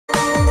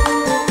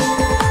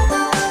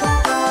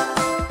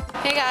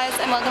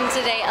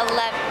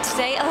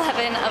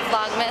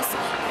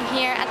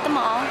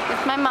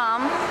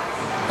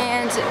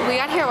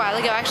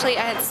actually,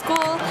 I had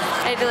school.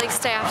 I had to like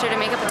stay after to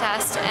make up a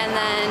test, and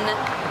then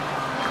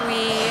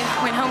we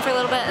went home for a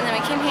little bit, and then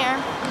we came here.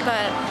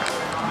 But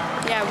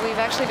yeah, we've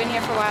actually been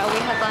here for a while. We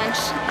had lunch,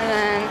 and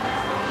then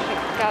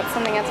we got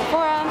something at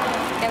Sephora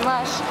and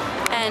Lush,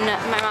 and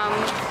my mom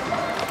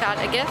got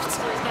a gift.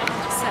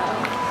 So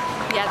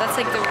yeah, that's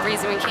like the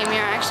reason we came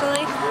here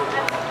actually.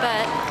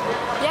 But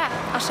yeah,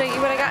 I'll show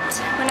you what I got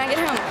when I get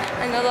home.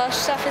 And the Lush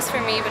stuff is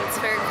for me, but it's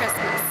for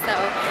Christmas, so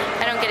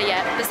I don't get it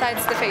yet.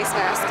 Besides the face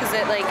mask, because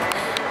it like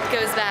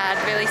goes bad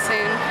really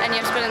soon, and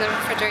you have to put it in the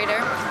refrigerator.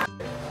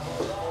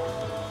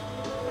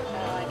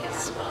 I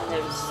guess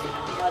those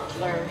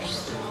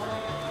muddlers.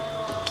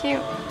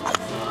 Cute.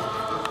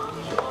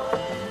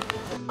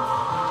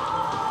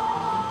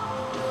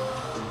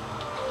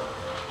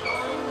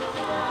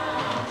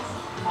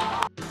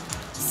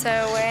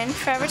 So we're in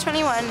Forever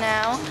 21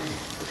 now.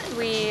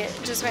 We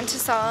just went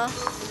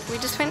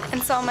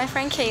and saw my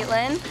friend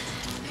Caitlin,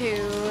 who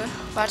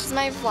watches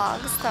my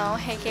vlogs. So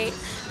hey Kate,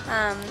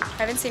 I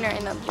haven't seen her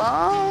in a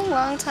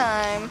long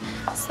time,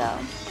 so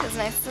it was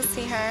nice to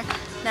see her.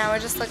 Now we're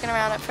just looking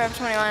around at Forever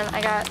 21.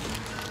 I got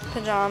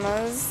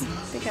pajamas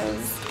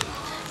because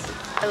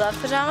I love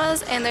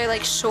pajamas, and they're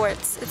like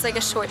shorts. It's like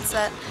a short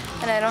set,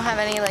 and I don't have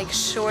any like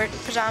short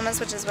pajamas,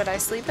 which is what I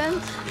sleep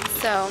in.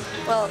 So,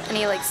 well,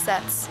 any like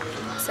sets.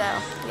 So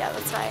yeah,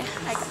 that's why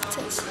I got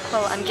it.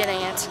 Well, I'm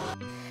getting it.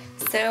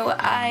 So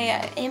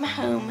I am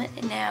home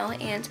now,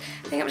 and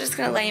I think I'm just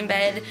gonna lay in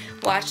bed,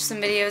 watch some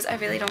videos. I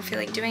really don't feel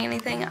like doing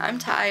anything. I'm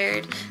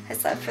tired. I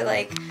slept for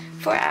like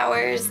 4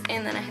 hours,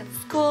 and then I had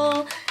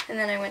school, and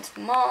then I went to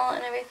the mall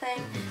and everything,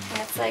 and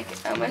it's like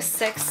almost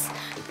 6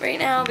 right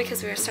now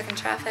because we were stuck in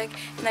traffic,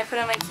 and I put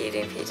on my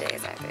cutie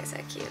PJs. They're so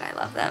cute. I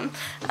love them.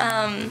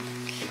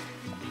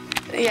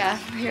 Yeah,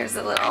 here's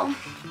a little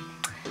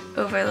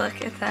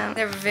overlook at them.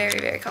 They're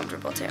very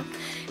comfortable too.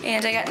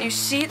 And I got new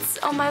sheets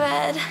on my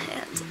bed,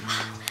 and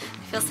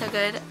they feel so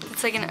good.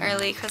 It's like an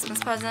early Christmas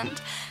present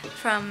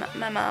from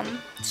my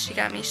mom. She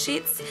got me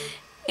sheets,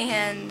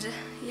 and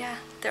yeah,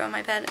 they're on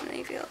my bed, and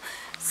they feel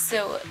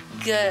so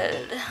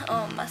good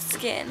on my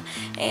skin.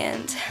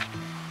 And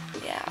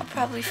yeah, I'll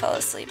probably fall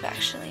asleep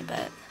actually,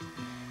 but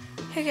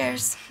who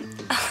cares?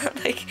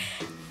 Like,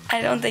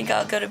 I don't think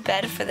I'll go to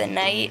bed for the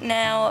night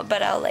now,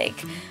 but I'll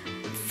like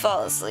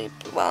fall asleep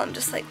while I'm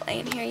just like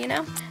laying here, you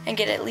know, and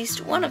get at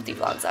least one of the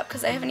vlogs up,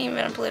 because I haven't even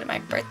uploaded my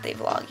birthday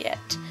vlog yet.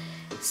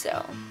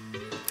 So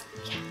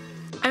yeah,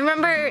 I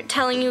remember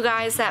telling you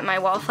guys that my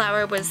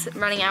wallflower was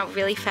running out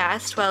really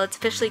fast. Well, it's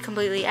officially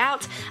completely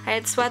out. I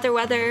had sweater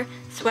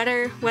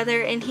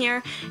weather in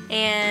here,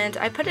 and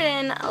I put it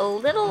in a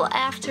little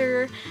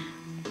after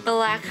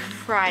Black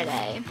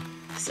Friday.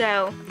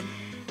 So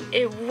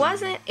it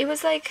was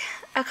like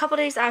a couple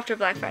days after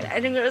Black Friday.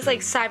 I think it was like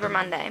Cyber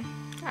Monday.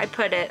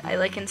 I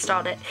like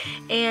installed it,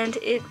 and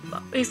it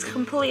is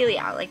completely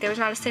out. Like, there was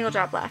not a single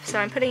drop left. So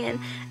I'm putting in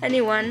a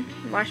new one,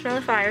 Marshmallow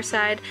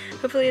Fireside.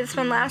 Hopefully this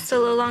one lasts a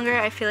little longer.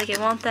 I feel like it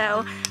won't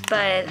though,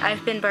 but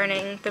I've been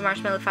burning the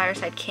Marshmallow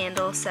Fireside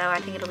candle, so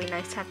I think it'll be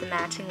nice to have the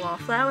matching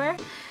wallflower.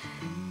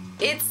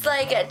 It's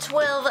like at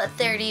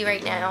 12:30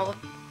 right now,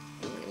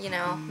 you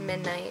know,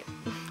 midnight.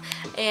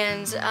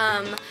 And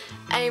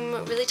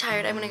I'm really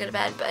tired. I'm gonna go to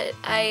bed, but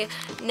I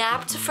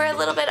napped for a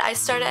little bit. I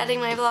started editing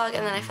my vlog,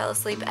 and then I fell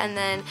asleep, and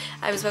then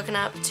I was woken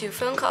up to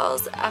phone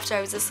calls after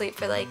I was asleep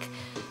for like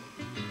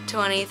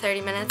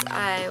 20-30 minutes.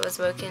 I was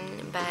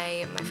woken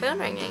by my phone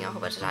ringing a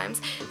whole bunch of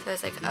times, so I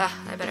was like, ugh,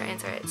 I better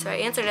answer it. So I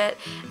answered it,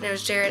 and it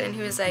was Jared, and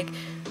he was like,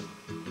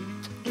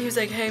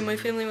 hey, my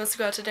family wants to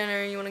go out to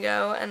dinner, you wanna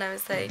go? And I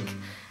was like,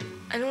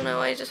 I don't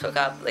know, I just woke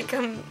up, like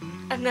I'm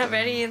not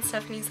ready and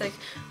stuff. And he's like,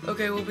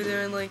 okay, we'll be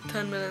there in like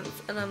 10 minutes.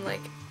 And I'm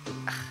like,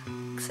 ugh.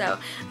 So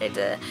I had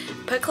to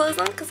put clothes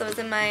on because I was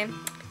in my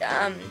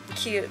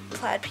cute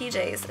plaid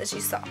PJs, as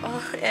you saw,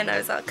 and I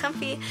was all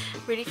comfy,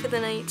 ready for the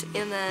night.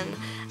 And then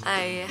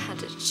I had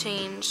to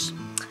change.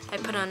 I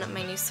put on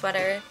my new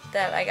sweater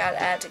that I got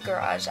at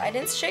Garage. I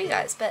didn't show you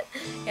guys, but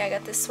yeah, I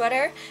got this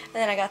sweater, and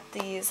then I got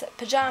these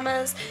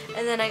pajamas,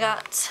 and then I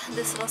got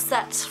this little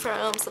set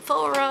from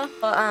Sephora,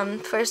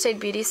 First Aid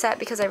Beauty set,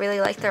 because I really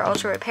like their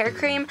Ultra Repair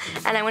Cream,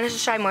 and I wanted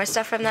to try more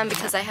stuff from them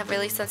because I have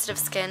really sensitive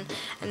skin,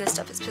 and this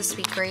stuff is supposed to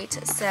be great.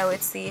 So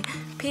it's the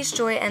Peach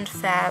Joy and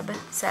Fab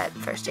set.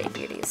 First Aid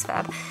Beauty is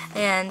Fab,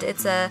 and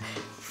it's a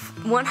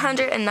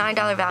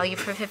 $109 value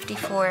for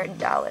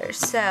 $54.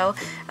 So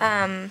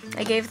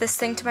I gave this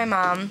thing to my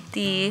mom,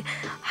 the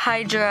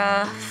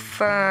Hydra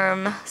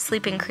Firm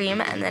Sleeping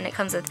Cream, and then it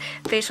comes with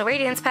facial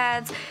radiance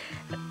pads,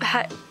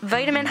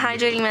 vitamin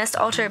hydrating mist,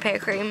 ultra repair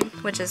cream,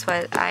 which is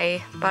what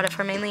I bought it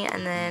for mainly,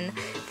 and then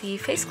the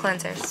face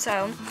cleanser.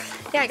 So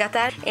yeah, I got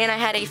that, and I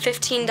had a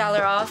 $15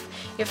 off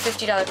your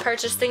 $50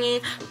 purchase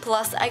thingy,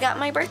 plus I got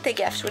my birthday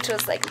gift, which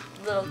was like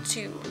little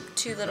two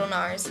little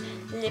NARS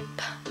lip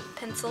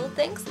pencil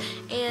things.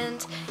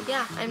 And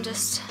yeah, I'm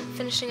just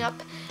finishing up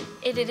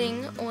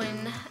editing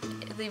on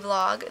the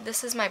vlog.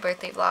 This is my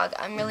birthday vlog.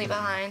 I'm really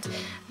behind,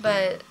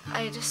 but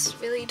I just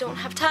really don't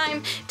have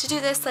time to do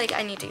this. Like,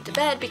 I need to get to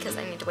bed because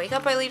I need to wake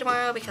up early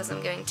tomorrow because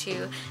I'm going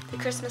to the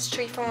Christmas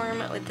tree farm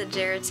with the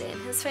Jareds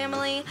and his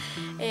family.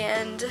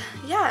 And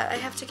yeah, I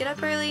have to get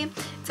up early.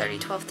 It's already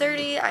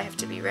 12:30. I have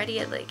to be ready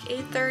at like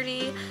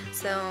 8:30.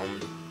 So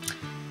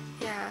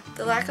yeah,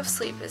 the lack of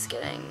sleep is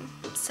getting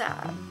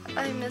sad.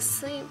 I miss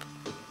sleep.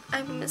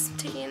 I miss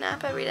taking a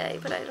nap every day,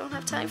 but I don't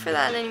have time for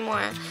that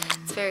anymore.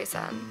 It's very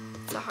sad.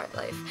 It's a hard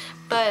life.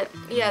 But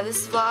yeah,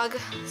 this vlog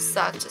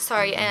sucked.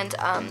 Sorry. And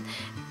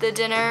the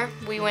dinner,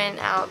 we went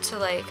out to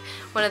like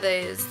one of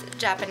those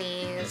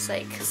Japanese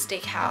like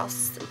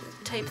steakhouse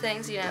type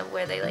things, you know,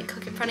 where they like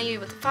cook in front of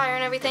you with the fire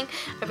and everything.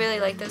 I really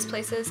like those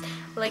places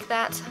like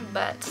that.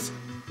 But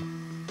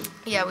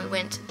yeah, we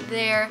went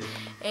there,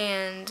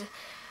 and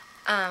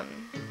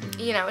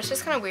you know, it's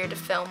just kind of weird to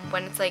film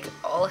when it's like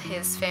all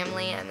his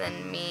family and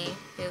then me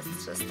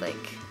is just like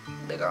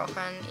the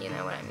girlfriend, you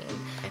know what I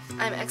mean.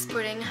 I'm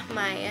exporting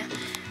my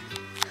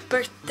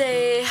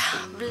birthday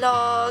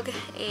vlog,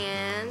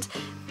 and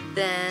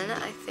then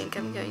I think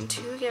I'm going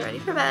to get ready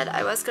for bed.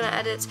 I was going to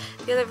edit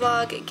the other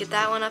vlog, get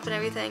that one up and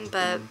everything,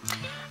 but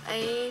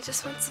I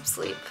just want some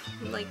sleep.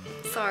 Like,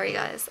 sorry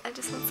guys, I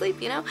just want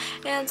sleep, you know?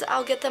 And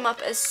I'll get them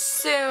up as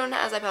soon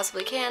as I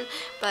possibly can,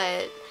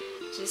 but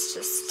it's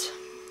just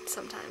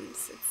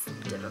sometimes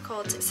it's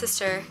difficult.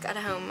 Sister got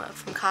home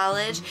from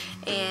college,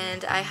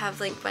 and I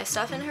have like my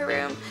stuff in her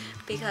room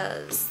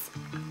because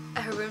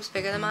her room's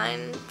bigger than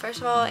mine, first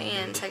of all,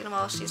 and second of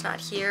all, she's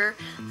not here.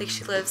 Like,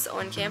 she lives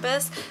on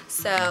campus,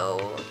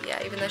 so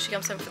yeah, even though she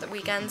comes home for the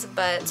weekends,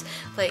 but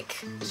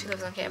like she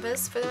lives on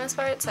campus for the most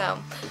part. So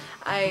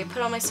I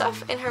put all my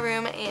stuff in her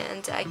room,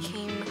 and I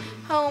came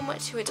home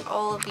to it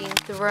all being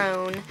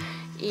thrown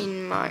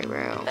in my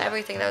room.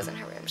 Everything that was in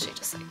her room, she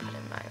just like put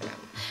in my room.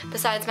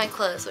 Besides my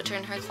clothes, which are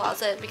in her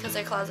closet because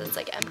her closet's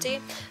like empty.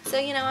 So,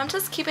 you know, I'm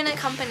just keeping it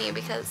company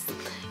because,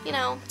 you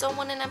know, don't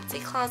want an empty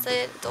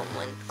closet, don't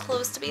want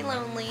clothes to be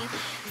lonely.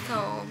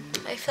 So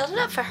I filled it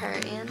up for her,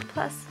 and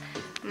plus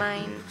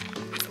mine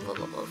is a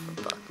little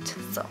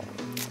overbooked. So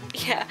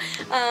yeah.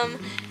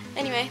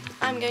 Anyway,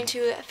 I'm going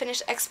to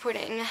finish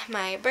exporting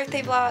my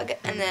birthday vlog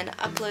and then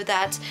upload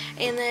that,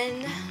 and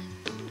then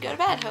go to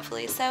bed,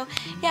 hopefully. So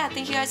yeah,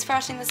 thank you guys for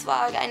watching this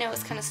vlog. I know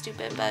it's kind of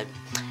stupid, but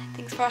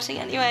thanks for watching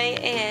anyway,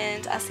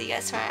 and I'll see you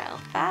guys tomorrow.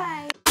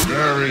 Bye!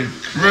 Merry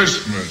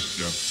Christmas,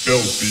 you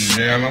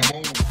filthy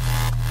animal!